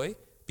joy,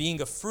 being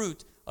a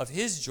fruit of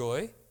His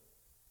joy,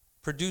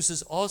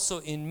 produces also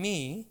in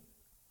me,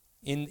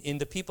 in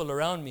the people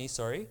around me,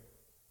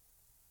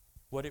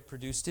 what it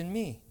produced in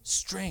me.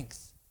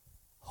 Strength.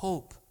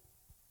 Hope.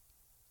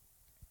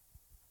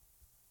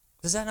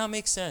 Does that not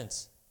make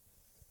sense?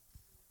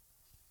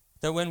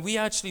 That when we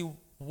actually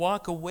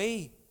walk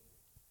away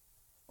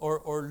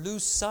or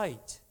lose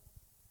sight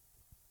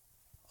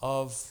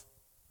of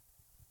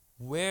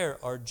where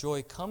our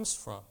joy comes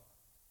from,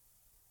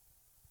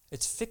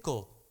 it's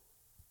fickle,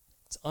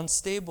 it's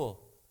unstable.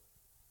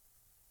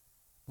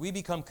 We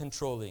become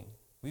controlling.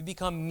 We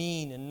become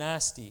mean and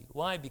nasty.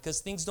 Why?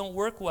 Because things don't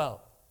work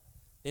well.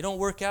 They don't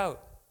work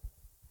out.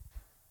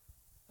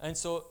 And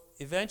so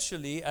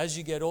eventually, as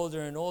you get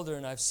older and older,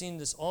 and I've seen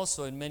this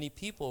also in many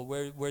people,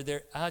 where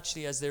they're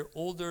actually, as they're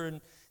older and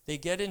they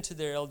get into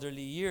their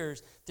elderly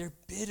years, they're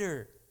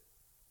bitter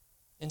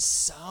and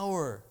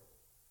sour.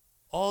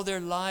 All their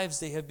lives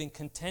they have been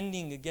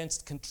contending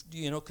against,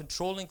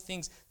 controlling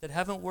things that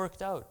haven't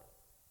worked out.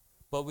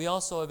 But we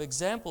also have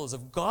examples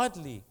of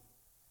godly,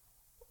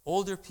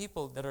 older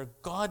people that are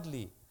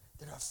godly,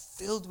 that are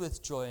filled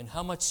with joy, and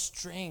how much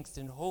strength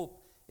and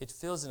hope it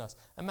fills in us.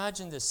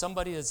 Imagine this,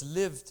 somebody has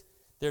lived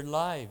their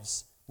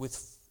lives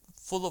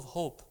full of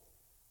hope.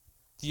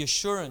 the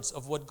assurance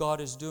of what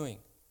God is doing,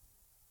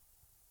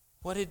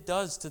 what it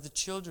does to the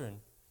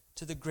children,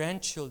 to the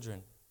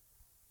grandchildren.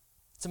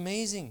 It's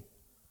amazing.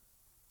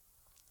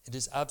 It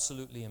is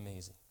absolutely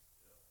amazing.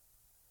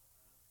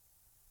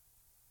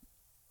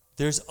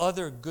 There's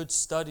other good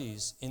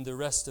studies in the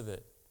rest of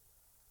it.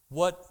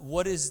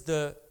 What is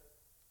the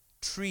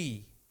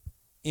tree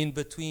in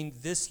between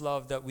this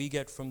love that we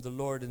get from the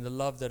Lord and the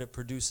love that it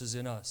produces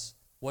in us?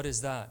 What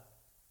is that?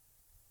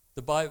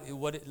 The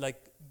Bible,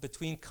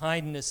 between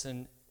kindness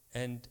and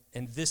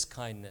this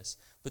kindness,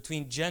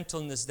 between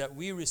gentleness that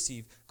we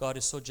receive, God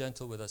is so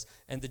gentle with us,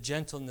 and the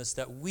gentleness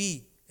that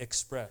we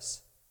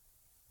express.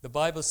 The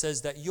Bible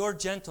says that your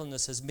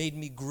gentleness has made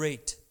me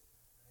great.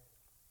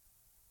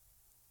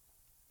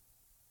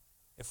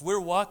 If we're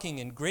walking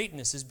in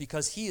greatness, it's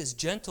because He is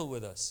gentle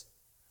with us.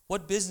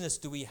 What business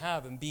do we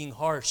have in being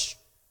harsh,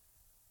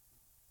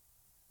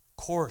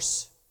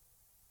 coarse?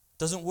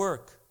 Doesn't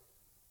work.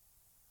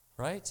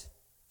 Right?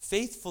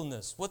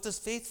 Faithfulness. What does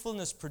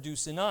faithfulness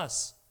produce in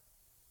us?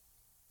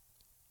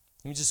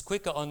 Let me just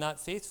quick on that.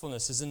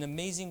 Faithfulness is an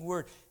amazing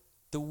word.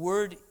 The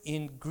word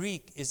in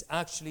Greek is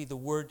actually the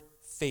word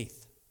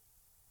faith.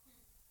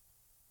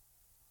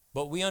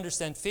 But we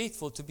understand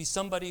faithful to be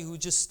somebody who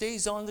just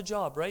stays on the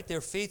job, right?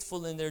 They're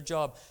faithful in their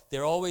job.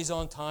 They're always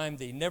on time.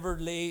 They never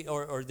late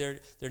or they're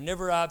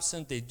never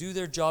absent. They do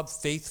their job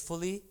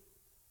faithfully.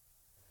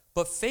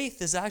 But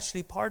faith is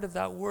actually part of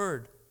that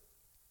word.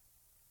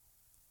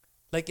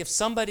 Like if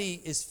somebody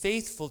is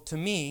faithful to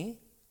me,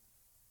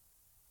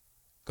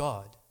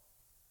 God,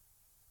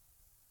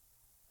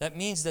 that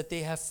means that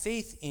they have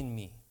faith in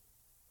me.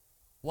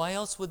 Why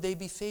else would they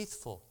be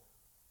faithful?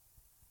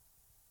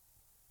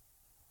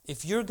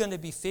 If you're going to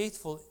be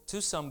faithful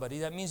to somebody,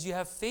 that means you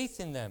have faith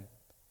in them.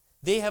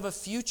 They have a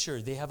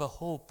future. They have a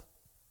hope.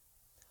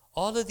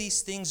 All of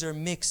these things are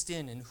mixed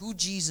in who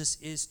Jesus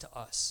is to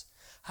us.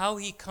 How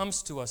He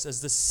comes to us as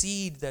the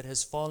seed that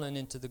has fallen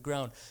into the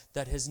ground,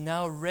 that has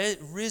now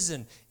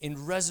risen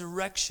in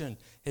resurrection,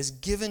 has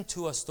given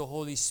to us the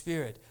Holy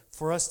Spirit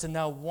for us to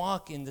now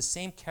walk in the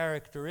same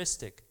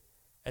characteristic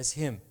as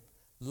Him.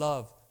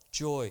 Love,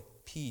 joy,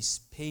 peace,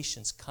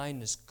 patience,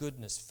 kindness,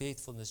 goodness,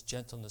 faithfulness,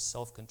 gentleness,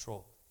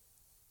 self-control.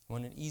 You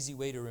want an easy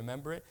way to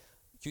remember it?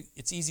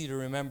 It's easy to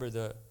remember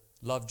the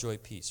love, joy,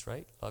 peace,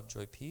 right? Love,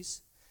 joy,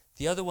 peace.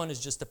 The other one is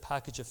just a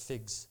package of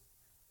figs.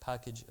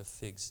 Package of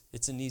figs.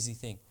 It's an easy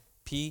thing.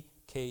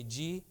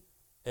 PKGFGS.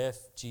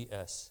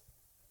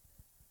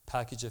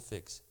 Package of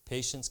figs.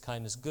 Patience,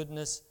 kindness,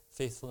 goodness,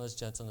 faithfulness,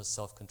 gentleness,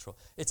 self-control.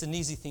 It's an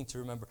easy thing to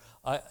remember.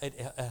 It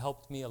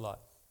helped me a lot.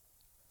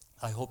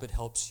 I hope it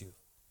helps you.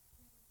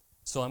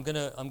 So I'm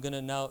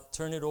gonna now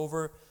turn it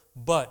over.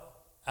 But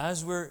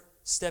as we're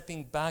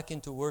stepping back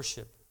into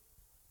worship,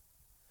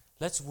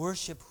 let's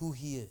worship who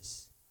He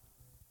is.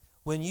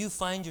 When you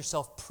find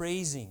yourself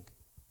praising,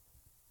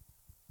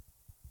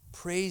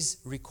 praise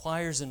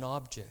requires an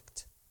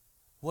object.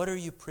 What are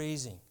you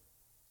praising?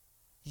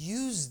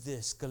 Use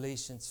this,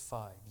 Galatians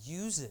 5.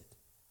 Use it.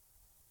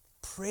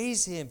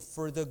 Praise Him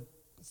for the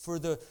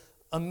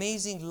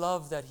amazing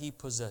love that He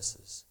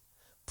possesses.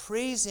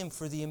 Praise Him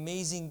for the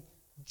amazing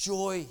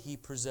joy He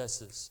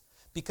possesses.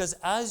 Because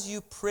as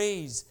you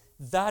praise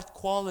that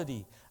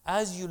quality,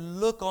 as you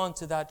look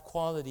onto that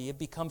quality, it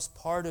becomes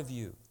part of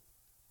you.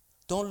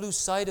 Don't lose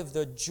sight of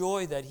the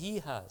joy that He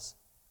has.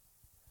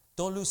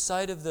 Don't lose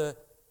sight of the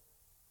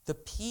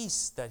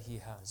peace that He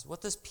has.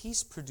 What does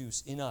peace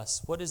produce in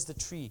us? What is the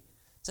tree?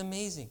 It's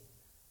amazing.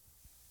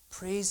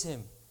 Praise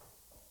Him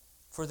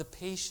for the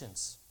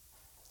patience.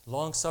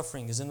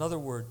 Long-suffering is another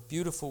word,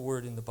 beautiful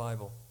word in the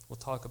Bible. We'll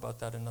talk about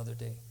that another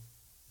day.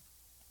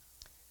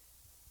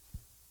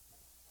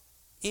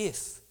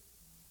 If,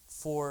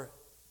 for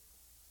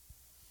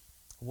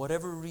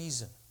whatever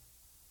reason,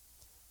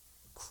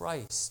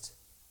 Christ,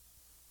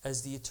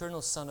 as the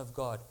eternal Son of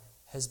God,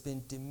 has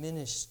been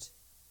diminished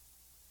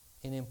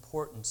in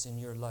importance in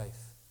your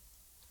life,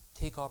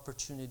 take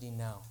opportunity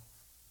now.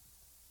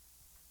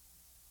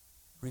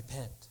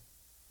 Repent.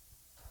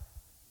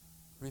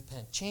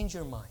 Repent. Change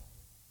your mind.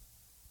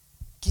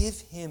 Give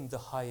Him the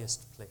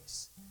highest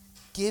place.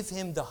 Give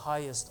Him the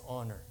highest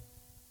honor.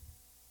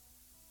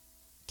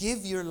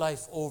 Give your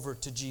life over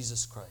to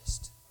Jesus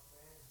Christ.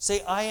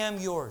 Say, I am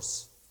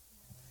yours.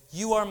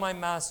 You are my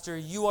master.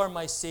 You are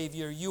my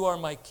Savior. You are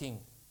my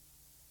King.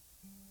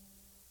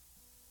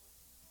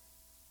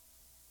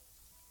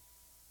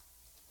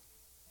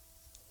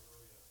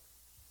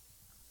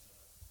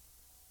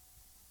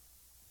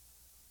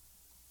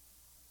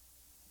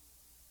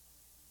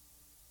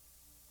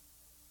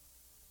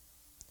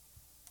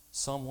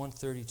 Psalm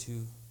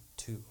 132:2.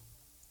 Let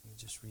me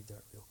just read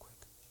that real quick.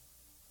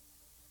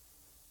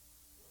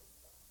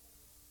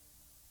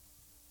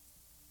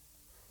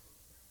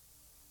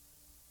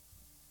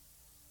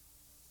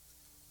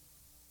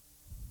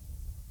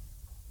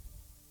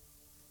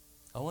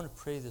 I want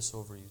to pray this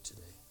over you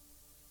today.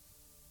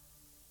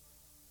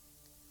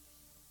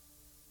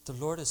 The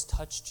Lord has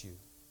touched you,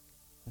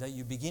 that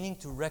you're beginning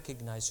to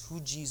recognize who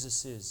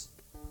Jesus is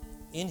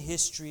in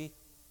history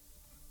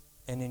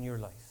and in your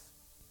life.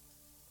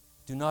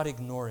 Do not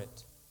ignore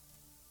it.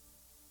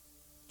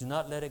 Do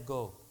not let it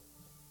go.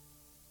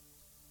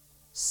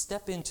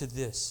 Step into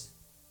this.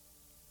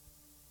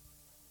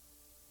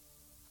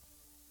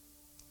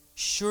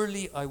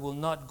 Surely I will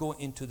not go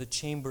into the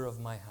chamber of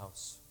my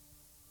house,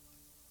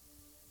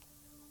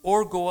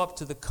 or go up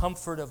to the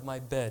comfort of my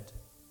bed.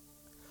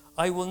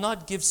 I will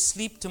not give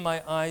sleep to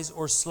my eyes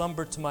or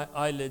slumber to my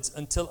eyelids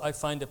until I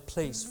find a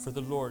place for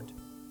the Lord,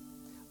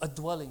 a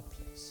dwelling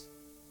place.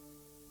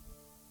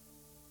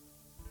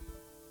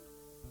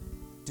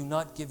 Do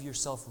not give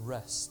yourself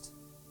rest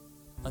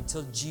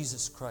until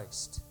Jesus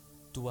Christ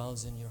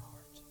dwells in your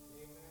heart.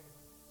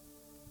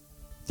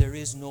 There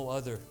is no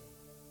other.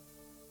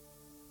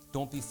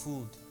 Don't be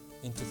fooled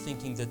into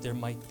thinking that there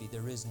might be.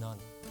 There is none.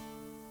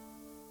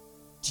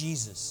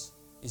 Jesus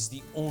is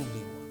the only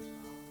one.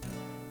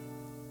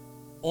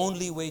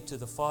 Only way to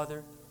the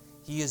Father.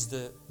 He is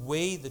the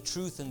way, the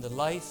truth, and the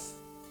life.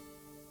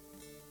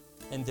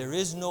 And there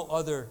is no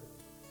other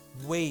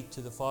way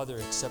to the Father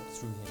except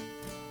through Him.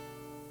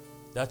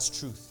 That's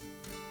truth.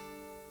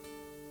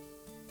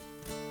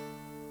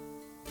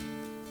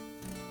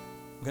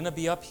 I'm going to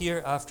be up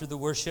here after the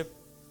worship.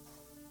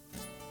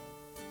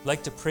 I'd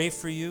like to pray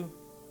for you.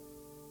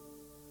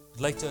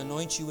 I'd like to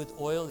anoint you with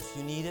oil if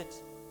you need it.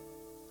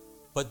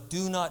 But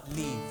do not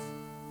leave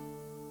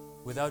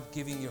without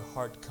giving your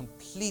heart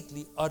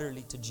completely,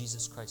 utterly to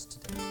Jesus Christ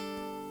today.